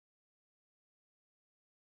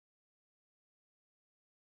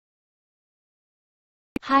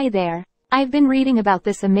Hi there. I've been reading about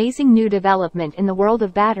this amazing new development in the world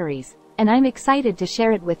of batteries, and I'm excited to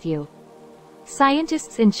share it with you.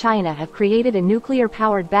 Scientists in China have created a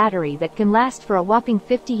nuclear-powered battery that can last for a whopping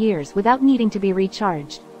 50 years without needing to be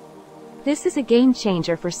recharged. This is a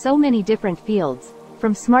game-changer for so many different fields,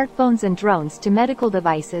 from smartphones and drones to medical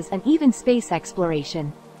devices and even space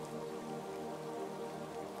exploration.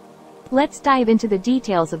 Let's dive into the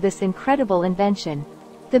details of this incredible invention.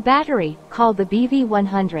 The battery, called the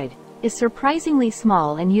BV100, is surprisingly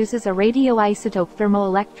small and uses a radioisotope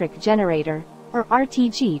thermoelectric generator, or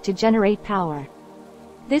RTG, to generate power.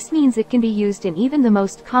 This means it can be used in even the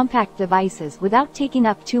most compact devices without taking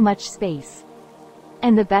up too much space.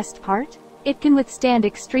 And the best part? It can withstand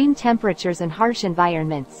extreme temperatures and harsh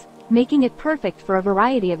environments, making it perfect for a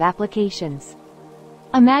variety of applications.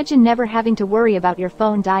 Imagine never having to worry about your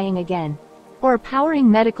phone dying again, or powering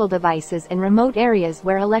medical devices in remote areas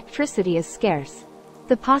where electricity is scarce.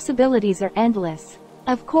 The possibilities are endless.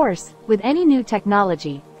 Of course, with any new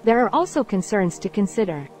technology, there are also concerns to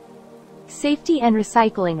consider. Safety and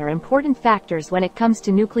recycling are important factors when it comes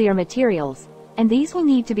to nuclear materials, and these will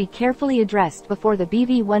need to be carefully addressed before the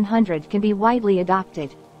BV100 can be widely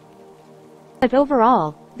adopted. But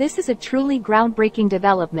overall, this is a truly groundbreaking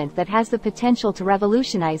development that has the potential to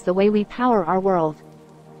revolutionize the way we power our world.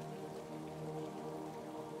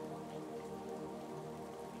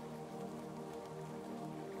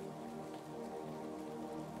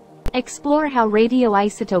 Explore how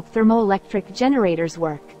radioisotope thermoelectric generators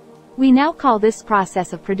work. We now call this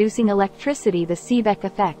process of producing electricity the CBEC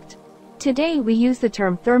effect. Today we use the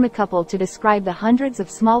term thermocouple to describe the hundreds of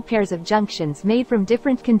small pairs of junctions made from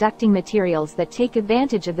different conducting materials that take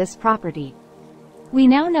advantage of this property. We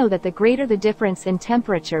now know that the greater the difference in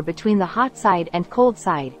temperature between the hot side and cold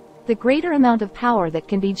side, the greater amount of power that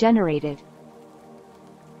can be generated.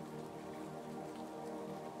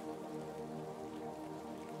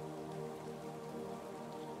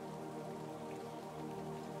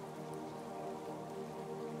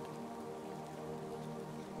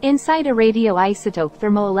 Inside a radioisotope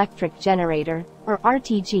thermoelectric generator, or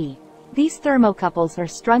RTG, these thermocouples are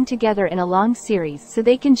strung together in a long series so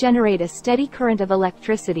they can generate a steady current of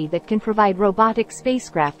electricity that can provide robotic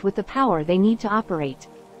spacecraft with the power they need to operate.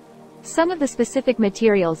 Some of the specific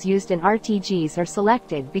materials used in RTGs are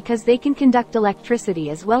selected because they can conduct electricity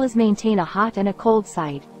as well as maintain a hot and a cold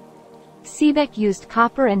side. CBEC used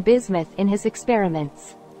copper and bismuth in his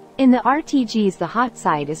experiments. In the RTGs, the hot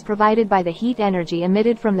side is provided by the heat energy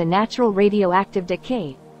emitted from the natural radioactive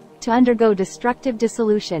decay, to undergo destructive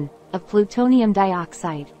dissolution of plutonium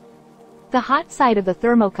dioxide. The hot side of the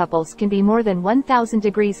thermocouples can be more than 1000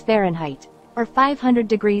 degrees Fahrenheit, or 500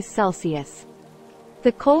 degrees Celsius.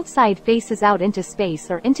 The cold side faces out into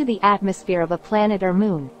space or into the atmosphere of a planet or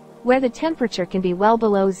moon, where the temperature can be well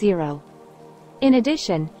below zero. In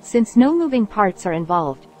addition, since no moving parts are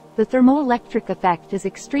involved, the thermoelectric effect is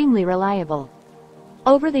extremely reliable.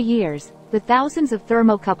 Over the years, the thousands of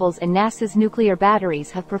thermocouples in NASA's nuclear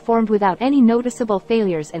batteries have performed without any noticeable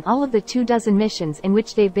failures in all of the 24 missions in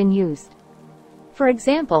which they've been used. For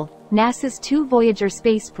example, NASA's 2 Voyager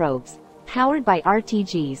space probes, powered by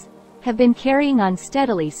RTGs, have been carrying on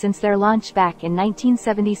steadily since their launch back in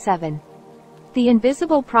 1977. The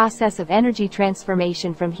invisible process of energy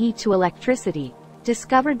transformation from heat to electricity,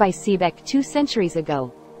 discovered by CBEC 2 centuries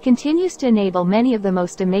ago, continues to enable many of the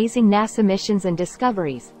most amazing NASA missions and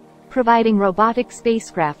discoveries, providing robotic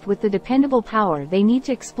spacecraft with the dependable power they need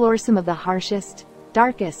to explore some of the harshest,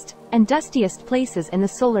 darkest, and dustiest places in the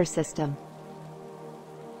solar system.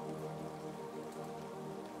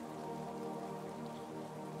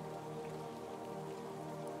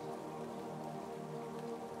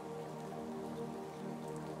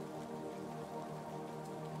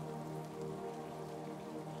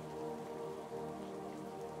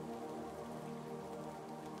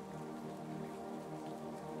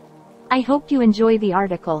 I hope you enjoy the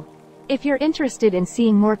article. If you're interested in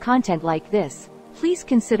seeing more content like this, please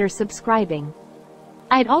consider subscribing.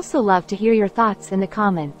 I'd also love to hear your thoughts in the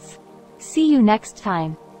comments. See you next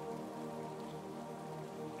time.